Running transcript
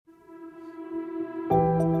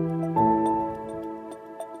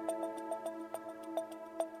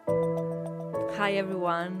Hi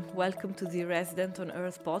everyone, welcome to the Resident on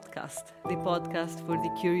Earth podcast, the podcast for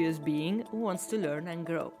the curious being who wants to learn and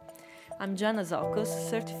grow. I'm Gianna Zokos,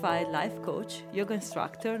 certified life coach, yoga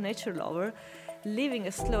instructor, nature lover, living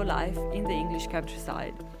a slow life in the English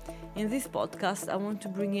countryside. In this podcast, I want to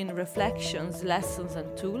bring in reflections, lessons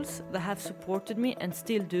and tools that have supported me and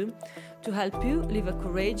still do to help you live a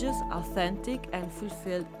courageous, authentic and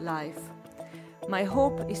fulfilled life. My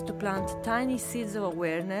hope is to plant tiny seeds of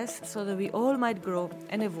awareness so that we all might grow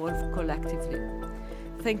and evolve collectively.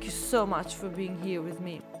 Thank you so much for being here with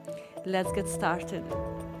me. Let's get started.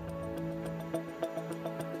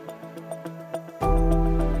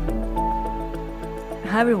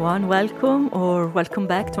 Hi everyone, welcome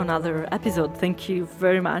back to another episode. Thank you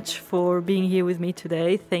very much for being here with me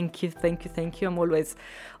today. Thank you. I'm always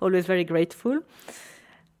very grateful.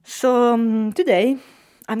 So today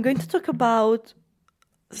I'm going to talk about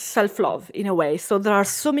self-love in a way. So there are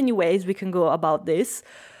so many ways we can go about this.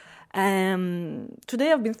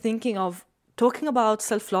 Today I've been thinking of talking about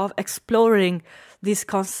self-love, exploring this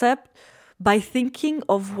concept by thinking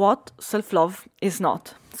of what self-love is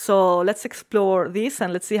not. So let's explore this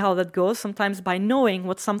and let's see how that goes. Sometimes by knowing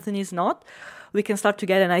what something is not, we can start to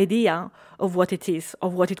get an idea of what it is,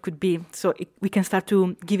 of what it could be. So we can start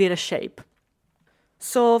to give it a shape.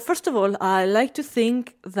 So first of all, I like to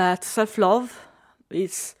think that self-love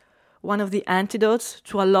is one of the antidotes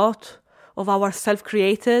to a lot of our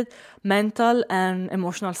self-created mental and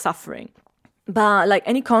emotional suffering. But like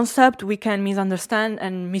any concept, we can misunderstand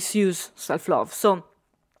and misuse self-love. So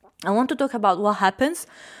I want to talk about what happens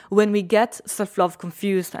when we get self-love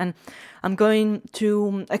confused. And I'm going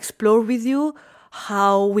to explore with you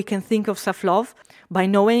how we can think of self-love by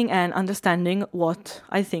knowing and understanding what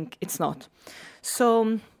I think it's not.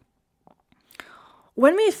 So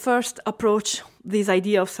when we first approach this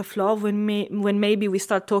idea of self-love, when maybe we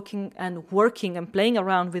start talking and working and playing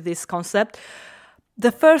around with this concept,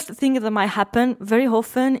 the first thing that might happen very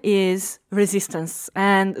often is resistance.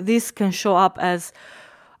 And this can show up as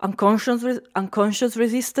unconscious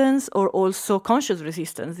resistance or also conscious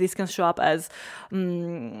resistance. This can show up as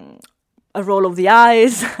a roll of the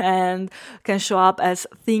eyes and can show up as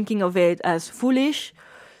thinking of it as foolish,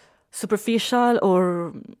 superficial,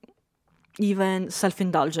 or even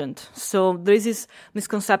self-indulgent. So there is this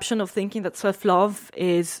misconception of thinking that self-love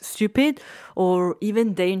is stupid or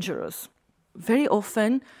even dangerous. Very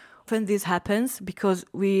often this happens because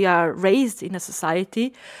we are raised in a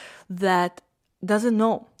society that doesn't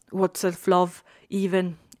know what self-love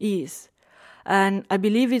even is. And I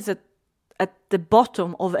believe it's at the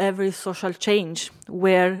bottom of every social change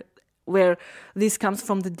where this comes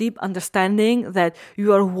from the deep understanding that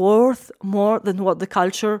you are worth more than what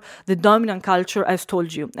the dominant culture has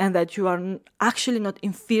told you, and that you are actually not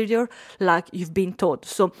inferior like you've been taught.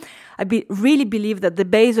 So I really believe that the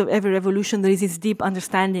base of every revolution, there is this deep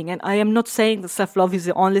understanding. And I am not saying that self-love is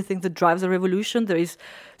the only thing that drives a revolution. There is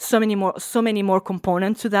so many more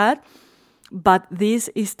components to that, but this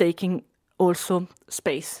is taking also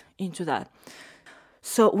space into that.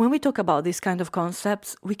 So when we talk about these kind of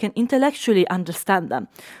concepts, we can intellectually understand them.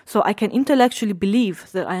 So I can intellectually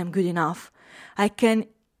believe that I am good enough. I can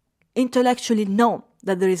intellectually know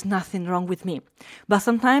that there is nothing wrong with me. But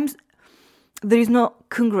sometimes there is no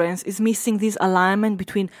congruence. It's missing this alignment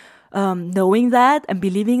between knowing that and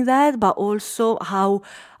believing that, but also how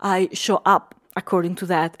I show up according to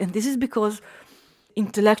that. And this is because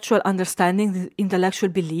intellectual understanding, the intellectual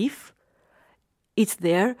belief, it's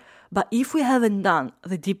there. But if we haven't done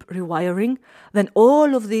the deep rewiring, then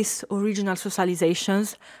all of these original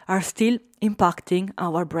socializations are still impacting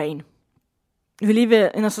our brain. We live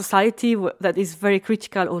in a society that is very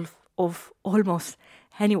critical of almost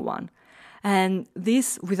anyone. And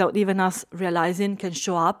this, without even us realizing, can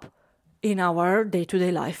show up in our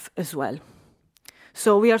day-to-day life as well.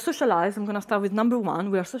 So we are socialized. I'm going to start with number one.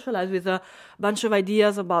 We are socialized with a bunch of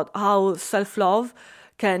ideas about how self-love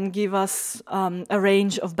can give us a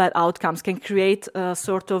range of bad outcomes, can create a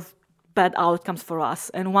sort of bad outcomes for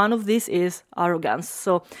us. And one of these is arrogance.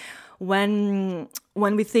 So when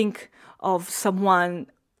we think of someone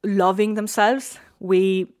loving themselves,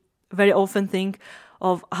 we very often think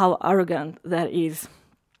of how arrogant that is.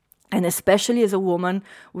 And especially as a woman,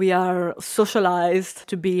 we are socialized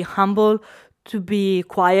to be humble, to be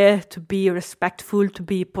quiet, to be respectful, to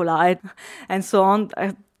be polite, and so on.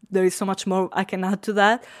 There is so much more I can add to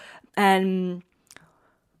that. And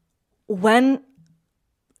when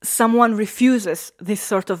someone refuses this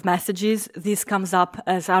sort of messages, this comes up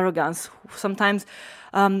as arrogance. Sometimes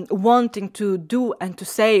wanting to do and to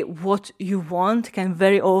say what you want can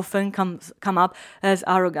very often come up as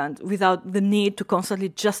arrogant, without the need to constantly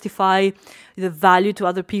justify the value to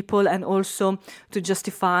other people and also to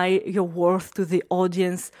justify your worth to the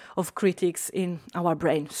audience of critics in our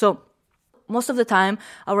brain. So most of the time,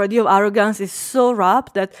 our idea of arrogance is so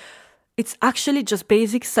wrapped that it's actually just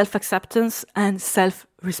basic self-acceptance and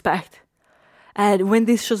self-respect. And when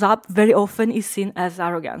this shows up, very often is seen as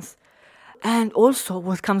arrogance. And also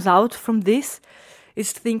what comes out from this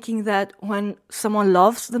is thinking that when someone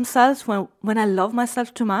loves themselves, when I love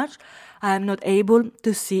myself too much, I am not able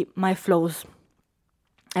to see my flaws.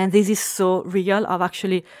 And this is so real. I've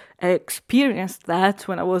actually experienced that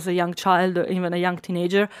when I was a young child or even a young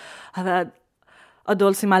teenager. I've had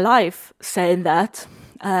adults in my life saying that,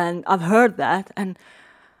 and I've heard that. And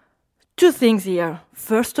two things here.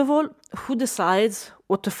 First of all, who decides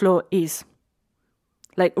what a flaw is?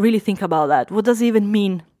 Like, really think about that. What does it even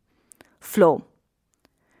mean, flaw?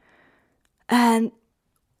 And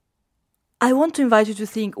I want to invite you to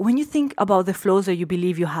think, when you think about the flaws that you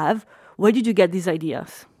believe you have, where did you get these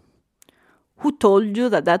ideas? Who told you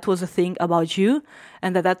that that was a thing about you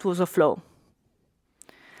and that that was a flaw?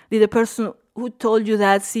 Did the person who told you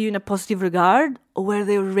that see you in a positive regard, or were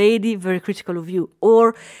they already very critical of you?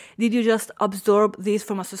 Or did you just absorb this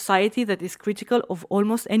from a society that is critical of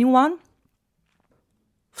almost anyone?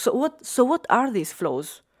 So what are these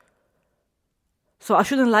flaws? So I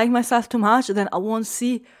shouldn't like myself too much, then I won't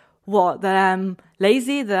see what? That I'm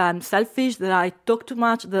lazy, that I'm selfish, that I talk too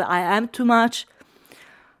much, that I am too much.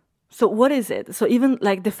 So what is it? So even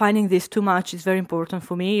like defining this too much is very important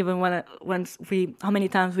for me. Even how many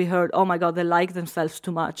times we heard, oh my God, they like themselves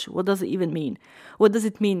too much. What does it even mean? What does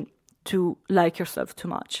it mean to like yourself too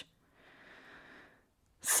much?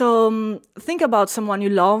 So think about someone you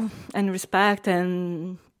love and respect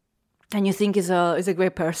and you think is a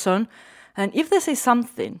great person. And if they say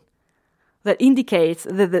something that indicates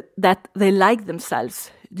that they like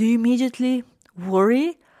themselves, do you immediately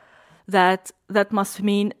worry that must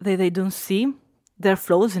mean that they don't see their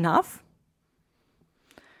flaws enough?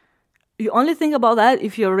 You only think about that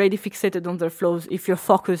if you're already fixated on their flaws, if your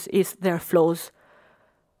focus is their flaws.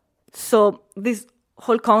 So this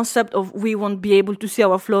whole concept of we won't be able to see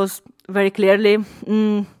our flaws very clearly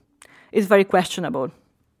is very questionable.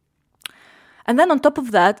 And then on top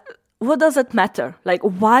of that, what does it matter? Like,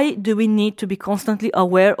 why do we need to be constantly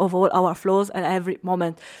aware of all our flaws at every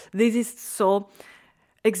moment? This is so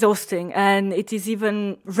exhausting, and is it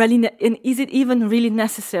even really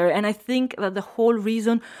necessary? And I think that the whole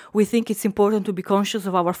reason we think it's important to be conscious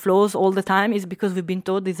of our flaws all the time is because we've been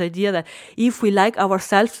taught this idea that if we like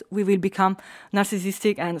ourselves, we will become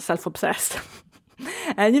narcissistic and self-obsessed.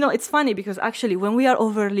 And it's funny because actually when we are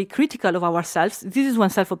overly critical of ourselves, this is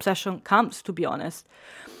when self-obsession comes, to be honest.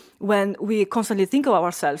 When we constantly think of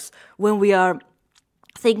ourselves, when we are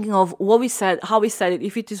thinking of what we said, how we said it,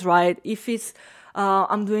 if it is right, if it's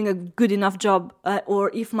I'm doing a good enough job,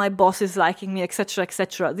 or if my boss is liking me, etc.,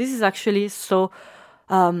 etc. This is actually so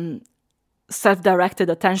self-directed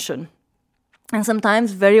attention. And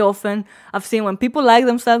sometimes, very often, I've seen when people like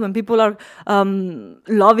themselves, when people are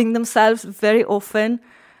loving themselves, very often,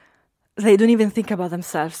 they don't even think about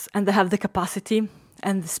themselves. And they have the capacity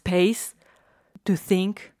and the space to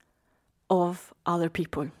think of other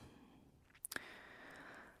people.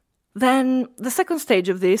 Then the second stage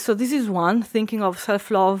of this, so this is one, thinking of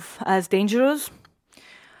self-love as dangerous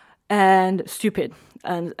and stupid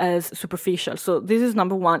and as superficial. So this is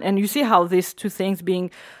number one. And you see how these two things, being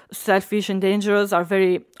selfish and dangerous, are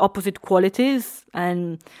very opposite qualities.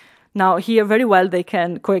 And now here, very well, they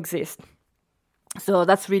can coexist. So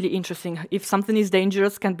that's really interesting. If something is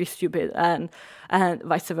dangerous, it can be stupid, and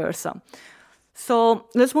vice versa. So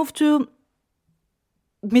let's move to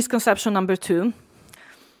misconception number 2.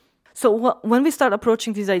 So when we start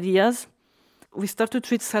approaching these ideas, we start to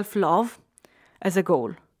treat self-love as a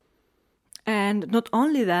goal. And not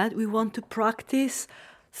only that, we want to practice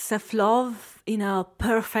self-love in a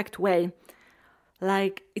perfect way.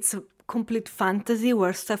 Like, it's a complete fantasy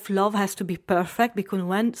where self-love has to be perfect, because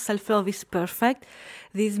when self-love is perfect,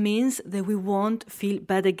 this means that we won't feel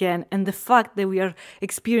bad again. And the fact that we are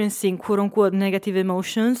experiencing quote-unquote negative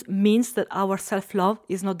emotions means that our self-love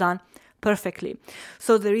is not done perfectly.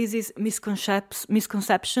 So there is this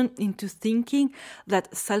misconception into thinking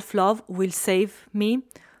that self-love will save me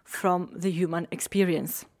from the human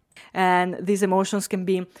experience. And these emotions can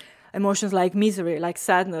be emotions like misery, like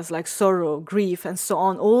sadness, like sorrow, grief, and so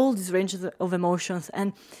on, all these ranges of emotions.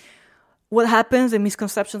 And what happens, the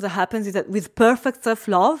misconceptions that happens is that with perfect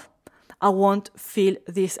self-love, I won't feel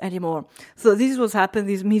this anymore. So this is what's happened,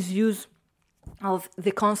 this misuse of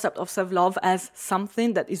the concept of self-love as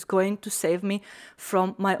something that is going to save me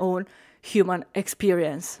from my own human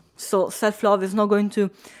experience. So self-love is not going to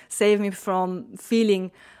save me from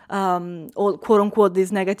feeling all quote-unquote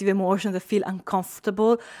these negative emotions that feel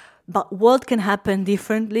uncomfortable. But what can happen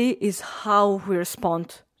differently is how we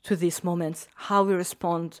respond to these moments, how we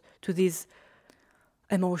respond to these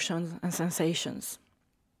emotions and sensations.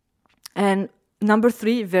 And number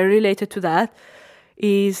 3, very related to that,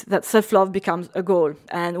 is that self-love becomes a goal.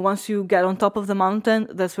 And once you get on top of the mountain,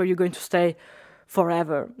 that's where you're going to stay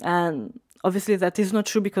forever. And obviously that is not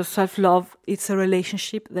true, because self-love, it's a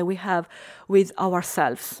relationship that we have with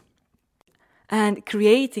ourselves. And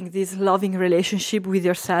creating this loving relationship with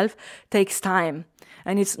yourself takes time.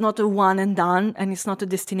 And it's not a one and done, and it's not a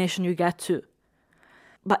destination you get to.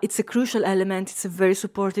 But it's a crucial element, it's a very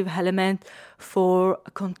supportive element for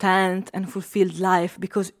a content and fulfilled life,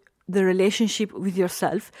 because the relationship with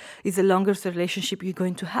yourself is the longest relationship you're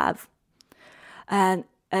going to have. And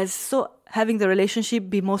having the relationship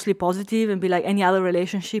be mostly positive and be like any other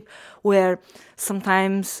relationship where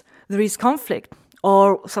sometimes there is conflict,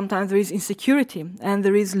 or sometimes there is insecurity and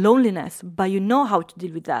there is loneliness, but you know how to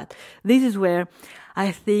deal with that. This is where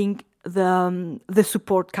I think the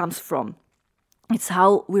support comes from. It's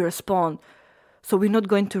how we respond. So we're not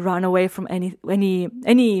going to run away from any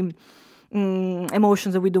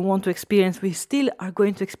emotions that we don't want to experience. We still are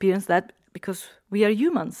going to experience that because we are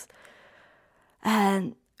humans.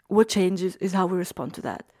 And what changes is how we respond to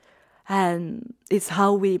that. And it's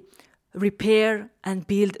how we repair and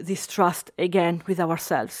build this trust again with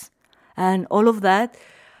ourselves. And all of that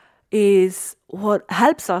is what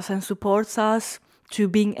helps us and supports us to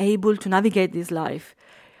being able to navigate this life.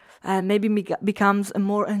 And maybe becomes a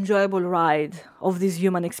more enjoyable ride of this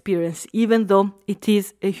human experience, even though it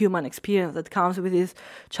is a human experience that comes with these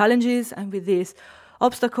challenges and with these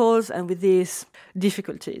obstacles and with these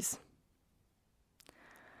difficulties.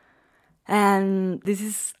 And this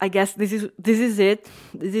is it.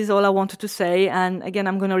 This is all I wanted to say. And again,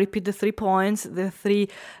 I'm going to repeat the 3 points, the 3,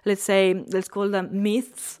 let's call them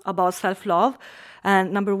myths about self-love.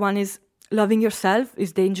 And number 1 is loving yourself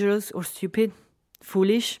is dangerous or stupid,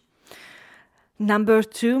 foolish. Number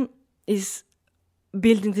 2 is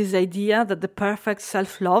building this idea that the perfect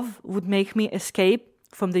self-love would make me escape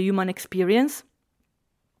from the human experience,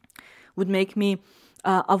 would make me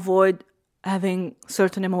avoid having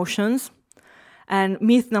certain emotions. And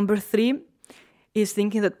myth number 3 is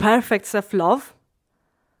thinking that perfect self-love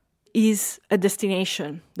is a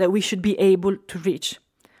destination that we should be able to reach,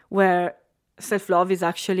 where self-love is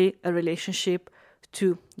actually a relationship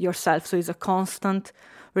to yourself. So it's a constant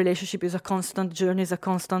relationship, is a constant journey, is a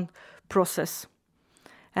constant process.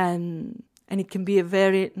 And it can be a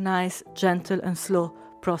very nice, gentle and slow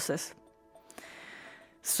process.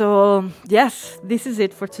 So yes, this is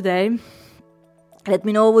it for today. Let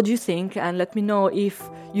me know what you think, and let me know if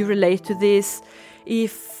you relate to this,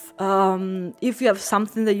 if you have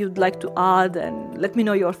something that you'd like to add, and let me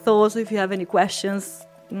know your thoughts. If you have any questions,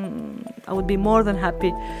 I would be more than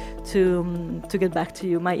happy to get back to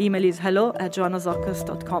you. My email is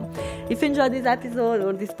hello@joannazocas.com. If you enjoyed this episode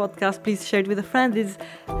or this podcast, please share it with a friend. This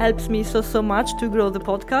helps me so much to grow the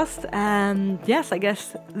podcast. And yes, I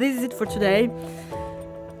guess this is it for today.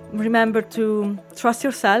 Remember to trust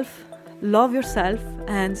yourself, love yourself,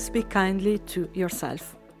 and speak kindly to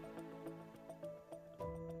yourself.